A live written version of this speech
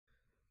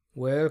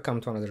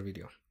Welcome to another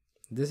video.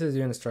 This is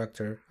your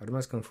instructor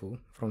Armas Kung Fu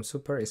from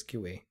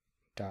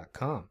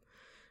supersqa.com.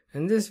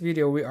 In this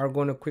video we are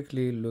going to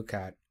quickly look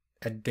at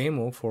a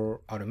demo for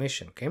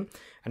automation. Okay,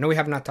 I know we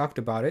have not talked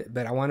about it,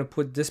 but I want to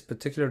put this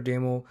particular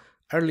demo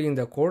early in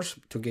the course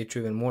to get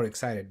you even more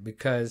excited,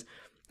 because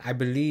I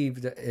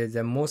believe that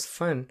the most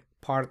fun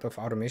part of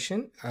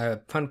automation,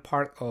 fun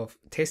part of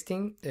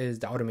testing is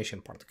the automation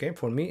part. Okay,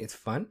 for me it's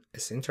fun,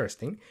 it's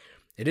interesting.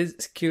 It is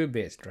skill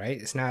based, right?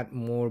 It's not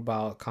more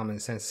about common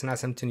sense. It's not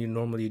something you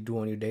normally do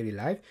on your daily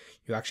life.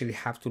 You actually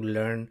have to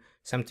learn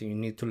something you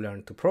need to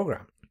learn to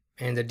program.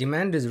 And the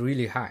demand is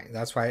really high.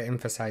 That's why I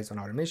emphasize on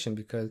automation,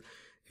 because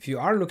if you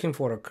are looking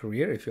for a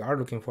career, if you are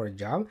looking for a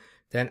job,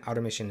 then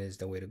automation is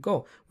the way to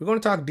go. We're going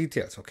to talk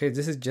details, okay?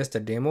 This is just a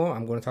demo.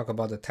 I'm going to talk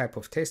about the type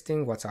of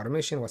testing, what's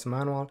automation, what's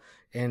manual,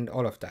 and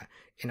all of that.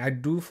 And I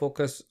do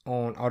focus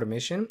on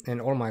automation,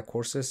 and all my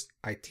courses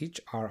I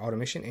teach are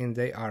automation, and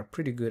they are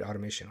pretty good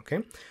automation,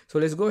 okay? So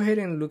let's go ahead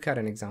and look at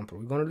an example.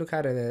 We're going to look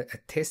at a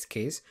test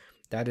case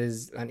that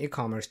is an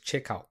e-commerce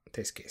checkout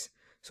test case.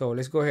 So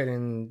let's go ahead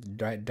and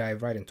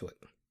dive right into it.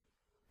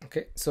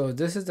 Okay, so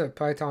this is the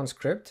Python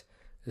script.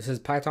 This is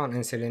Python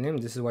and Selenium.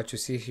 This is what you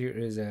see here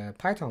is a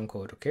Python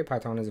code. Okay,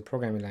 Python is a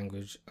programming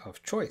language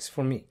of choice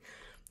for me,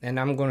 and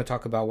I'm going to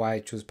talk about why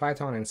I choose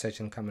Python in such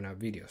in coming up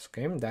videos.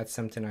 Okay, that's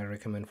something I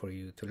recommend for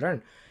you to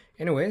learn.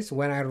 Anyways,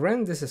 when I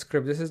run this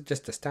script, this is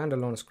just a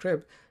standalone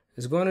script.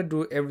 It's going to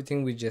do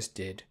everything we just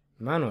did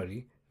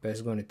manually, but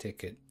it's going to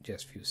take it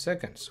just a few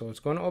seconds. So it's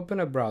going to open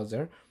a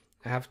browser.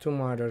 I have two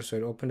monitors, so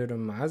it opened it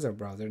on my other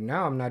browser.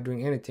 Now I'm not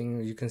doing anything.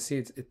 You can see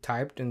it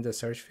typed in the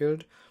search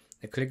field.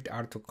 I clicked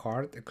add to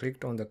cart. I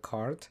clicked on the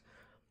cart,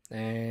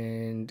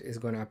 and it's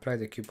going to apply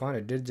the coupon.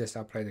 It did just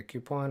apply the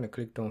coupon. I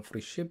clicked on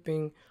free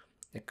shipping.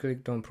 I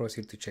clicked on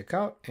proceed to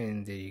checkout,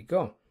 and there you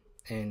go.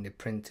 And it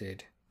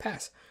printed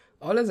pass.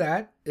 All of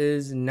that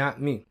is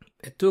not me.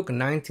 It took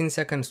 19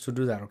 seconds to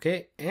do that,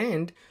 okay?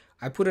 And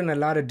I put in a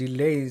lot of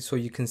delay so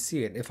you can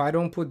see it. If I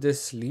don't put this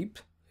sleep,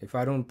 if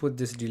I don't put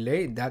this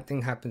delay, that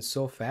thing happens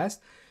so fast,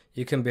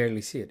 you can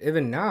barely see it.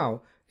 Even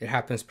now, it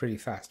happens pretty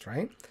fast,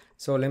 right?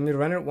 So let me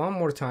run it one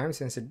more time,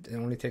 since it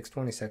only takes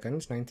 20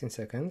 seconds, 19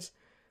 seconds.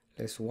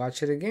 Let's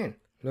watch it again.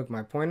 Look,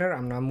 my pointer,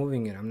 I'm not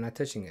moving it. I'm not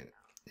touching it.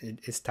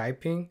 It's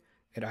typing.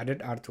 It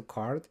added add to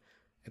cart.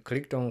 I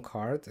clicked on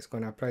cart. It's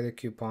going to apply the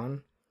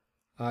coupon.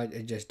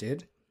 It just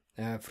did.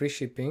 Free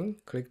shipping.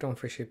 Clicked on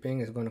free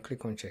shipping. It's going to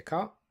click on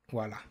checkout.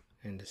 Voila.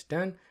 And it's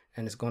done.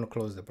 And it's going to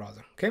close the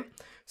browser. Okay.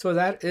 So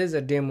that is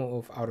a demo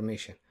of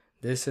automation.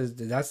 That's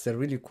the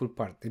really cool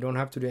part. You don't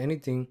have to do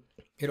anything.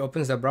 It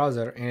opens the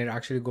browser and it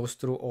actually goes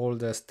through all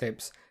the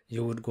steps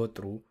you would go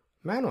through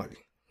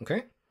manually.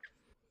 Okay.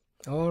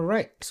 All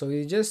right. So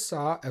you just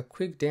saw a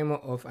quick demo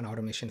of an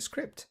automation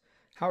script.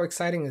 How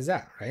exciting is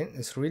that, right?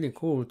 It's really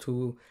cool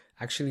to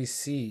actually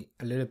see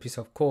a little piece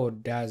of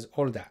code does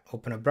all that.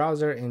 Open a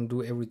browser and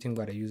do everything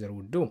what a user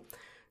would do.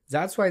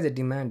 That's why the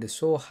demand is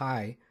so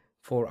high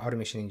for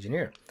automation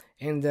engineer.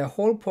 And the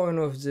whole point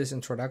of this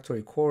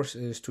introductory course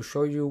is to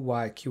show you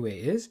what QA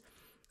is,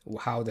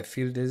 how the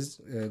field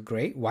is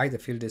great, why the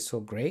field is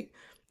so great,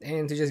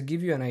 and to just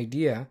give you an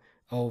idea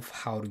of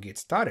how to get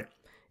started.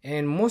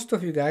 And most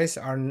of you guys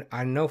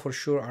I know for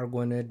sure are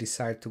going to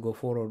decide to go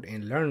forward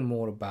and learn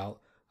more about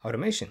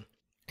automation.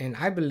 And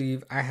I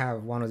believe I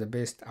have one of the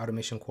best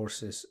automation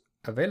courses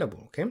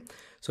available. Okay,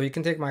 so you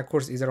can take my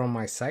course either on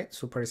my site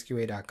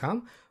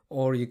supersqa.com,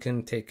 or you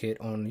can take it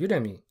on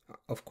Udemy,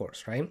 of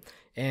course, right?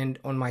 And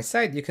on my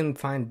site you can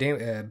find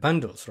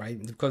bundles,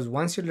 right? Because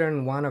once you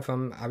learn one of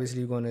them, obviously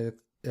you're going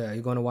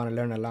to want to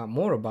learn a lot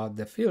more about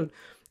the field,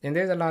 and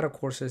there's a lot of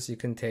courses you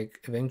can take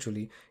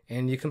eventually,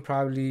 and you can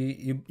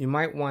probably you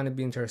might want to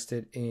be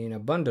interested in a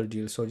bundle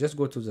deal. So just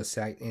go to the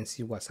site and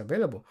see what's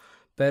available.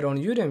 But on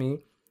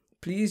Udemy,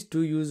 please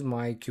do use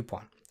my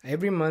coupon.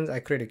 Every month I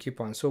create a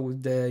coupon. So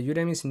with the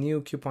Udemy's new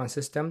coupon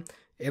system,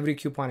 every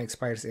coupon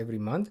expires every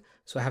month,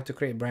 so I have to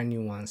create brand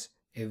new ones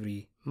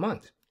every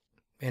month.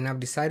 And I've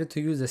decided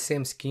to use the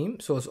same scheme,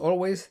 so it's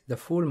always the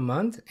full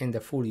month and the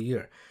full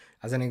year.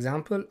 As an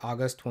example,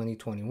 August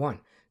 2021,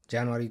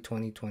 January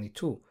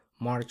 2022,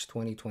 March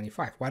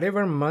 2025.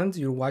 Whatever month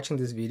you're watching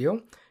this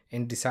video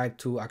and decide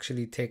to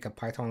actually take a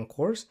Python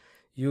course,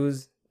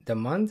 use the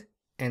month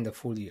and the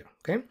full year,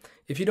 okay?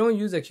 If you don't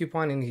use the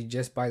coupon and you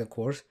just buy the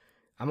course,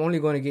 I'm only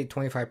going to get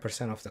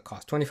 25% of the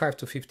cost, 25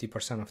 to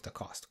 50% of the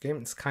cost, okay?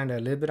 It's kind of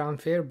a little bit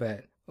unfair,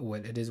 but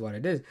well, it is what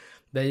it is.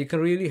 But you can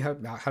really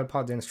help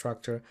out the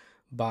instructor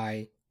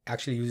by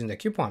actually using the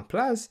coupon.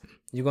 Plus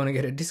you're going to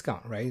get a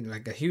discount, right?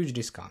 Like a huge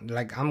discount.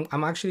 Like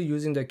I'm actually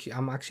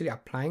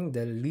applying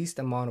the least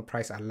amount of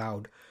price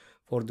allowed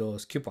for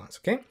those coupons,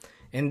 okay?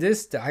 And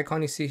the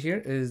icon you see here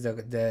is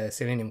the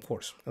Selenium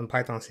course on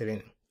Python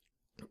Selenium.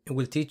 It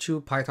will teach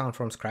you Python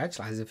from scratch,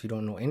 as if you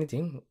don't know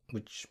anything,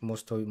 which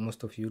most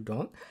of you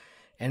don't.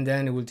 And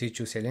then it will teach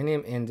you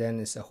Selenium, and then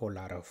it's a whole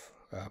lot of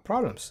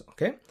problems,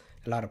 okay?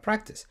 A lot of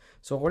practice.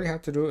 So all you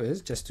have to do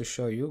is, just to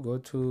show you, go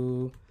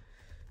to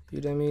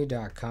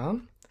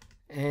udemy.com,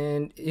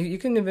 and you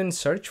can even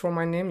search for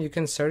my name. You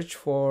can search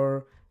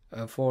for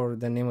for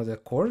the name of the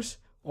course,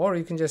 or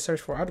you can just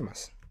search for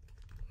Admas.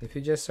 If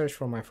you just search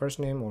for my first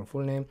name or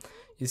full name,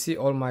 you see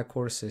all my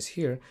courses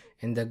here.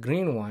 And the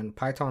green one,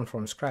 Python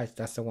from scratch,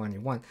 that's the one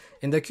you want.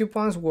 And the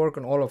coupons work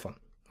on all of them.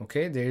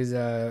 Okay, there is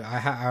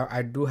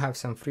I do have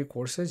some free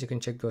courses. You can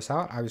check those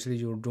out. Obviously,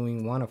 you're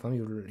doing one of them.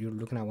 You're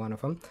looking at one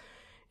of them.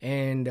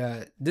 And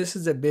this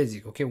is the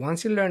basic. Okay,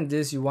 once you learn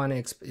this, you want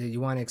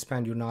to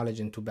expand your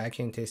knowledge into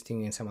backend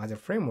testing and some other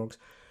frameworks,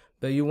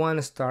 but you want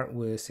to start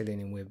with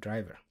Selenium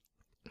WebDriver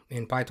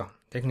in Python.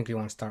 Technically, you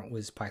want to start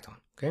with Python.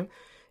 Okay,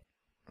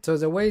 so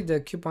the way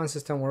the coupon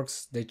system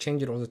works, they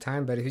change it all the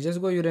time. But if you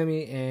just go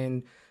Udemy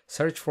and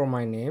search for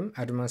my name,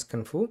 Admas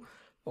Kung Fu,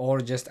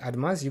 or just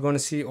Admas, you're going to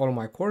see all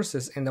my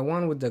courses, and the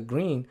one with the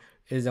green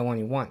is the one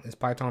you want. It's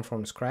Python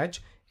from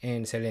scratch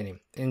and Selenium,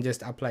 and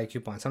just apply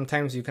coupon.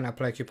 Sometimes you can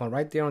apply coupon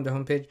right there on the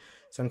homepage.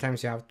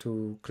 Sometimes you have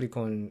to click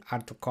on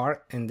add to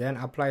cart and then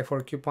apply for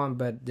a coupon,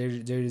 but there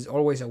is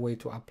always a way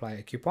to apply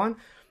a coupon,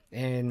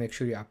 and make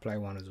sure you apply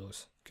one of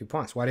those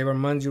coupons, whatever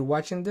month you're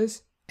watching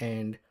this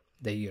and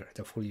the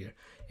full year,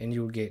 and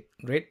you'll get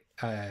great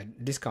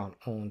discount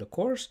on the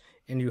course,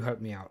 and you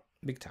help me out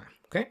big time.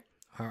 Okay,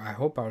 I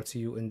hope I'll see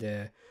you in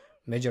the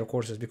major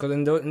courses, because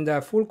in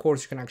the full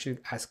course you can actually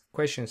ask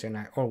questions, and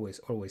I always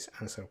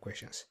answer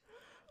questions.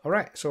 All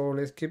right, so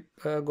let's keep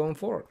going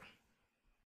forward.